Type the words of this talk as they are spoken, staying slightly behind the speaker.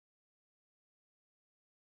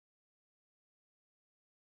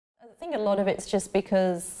I think a lot of it's just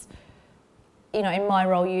because, you know, in my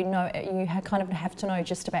role, you kind of have to know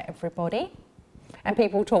just about everybody, and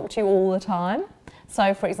people talk to you all the time.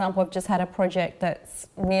 So, for example, I've just had a project that's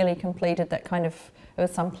nearly completed. That kind of, there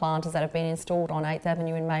were some planters that have been installed on 8th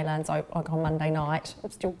Avenue in Maylands on Monday night.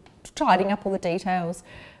 I'm still tidying up all the details.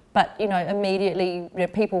 But, you know, immediately, you know,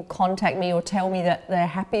 people contact me or tell me that they're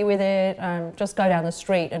happy with it. Just go down the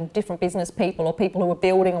street and different business people or people who are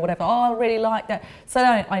building or whatever, oh, I really like that. So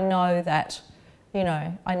I know that, you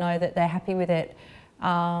know, I know that they're happy with it.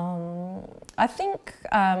 I think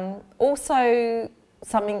also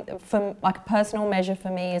something from like a personal measure for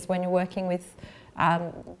me is when you're working with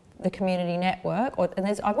the community network,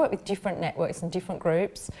 I've worked with different networks and different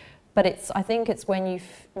groups, but I think it's when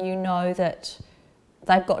you know that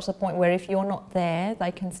they've got to the point where if you're not there,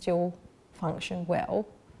 they can still function well.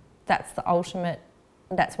 That's the ultimate,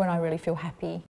 that's when I really feel happy.